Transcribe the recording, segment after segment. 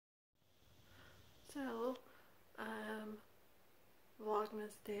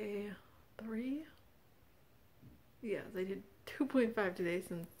Vlogmas day 3. Yes, I did 2.5 today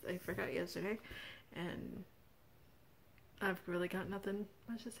since I forgot yesterday, and I've really got nothing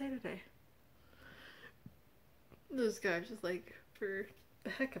much to say today. This guy's just like, for the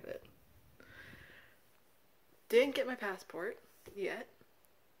heck of it. Didn't get my passport yet,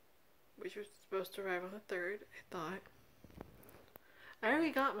 which was supposed to arrive on the 3rd, I thought. I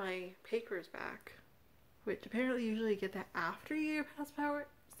already got my papers back, which apparently usually you get that after you get your passport,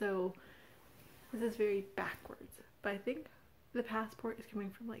 so this is very backwards. But I think the passport is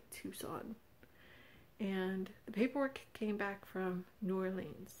coming from like Tucson, and the paperwork came back from New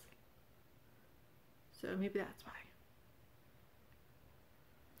Orleans, so maybe that's why.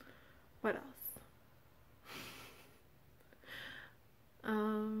 What else?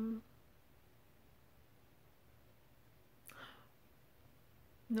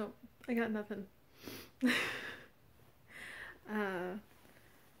 Nope, I got nothing.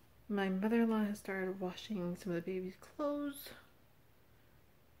 My mother-in-law has started washing some of the baby's clothes,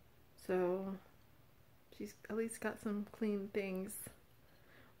 so she's at least got some clean things.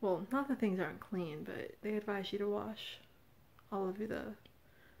 Well, not that things aren't clean, but they advise you to wash all of the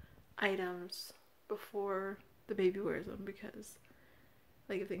items before the baby wears them, because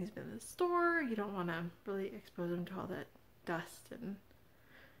like if things have been in the store, you don't want to really expose them to all that dust. And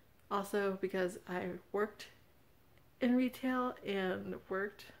also because I worked in retail and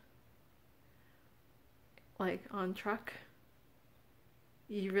worked like on truck,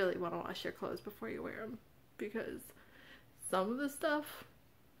 you really want to wash your clothes before you wear them, because some of the stuff,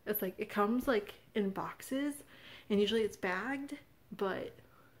 it's like it comes like in boxes and usually it's bagged, but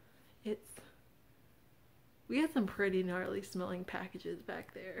we had some pretty gnarly smelling packages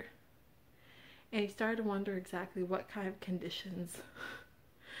back there, and you started to wonder exactly what kind of conditions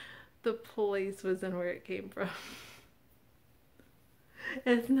the place was in where it came from.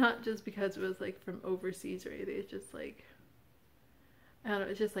 It's not just because it was like from overseas or anything, it's just like, I don't know,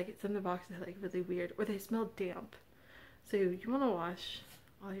 it's just like it's in the boxes like really weird, or they smell damp. So you want to wash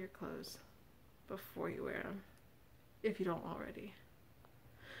all your clothes before you wear them, if you don't already.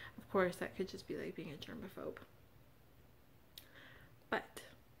 Of course, that could just be like being a germaphobe, but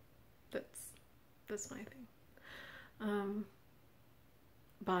that's my thing.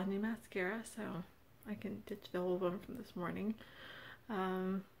 Bought a new mascara, so I can ditch the old one from this morning.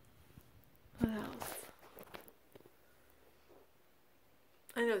 What else?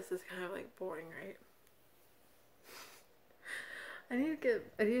 I know this is kind of like boring, right? I need to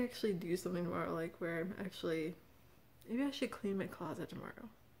actually do something tomorrow, like where I'm actually, maybe I should clean my closet tomorrow,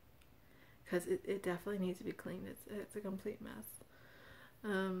 because it definitely needs to be cleaned. It's a complete mess.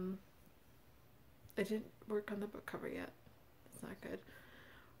 I didn't work on the book cover yet. It's not good.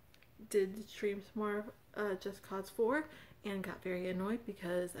 Did stream some more Just Cause 4 and got very annoyed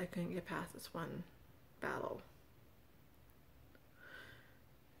because I couldn't get past this one battle.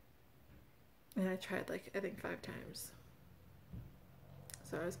 And I tried like, I think 5 times.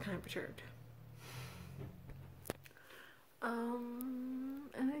 So I was kind of perturbed.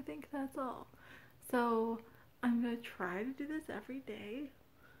 And I think that's all. So I'm gonna try to do this every day,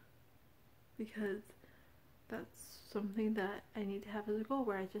 because that's something that I need to have as a goal,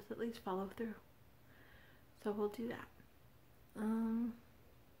 where I just at least follow through. So we'll do that.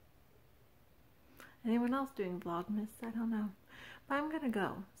 Anyone else doing Vlogmas? I don't know. But I'm gonna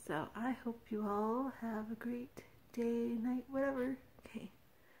go. So I hope you all have a great day, night, whatever. Okay.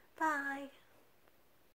 Bye.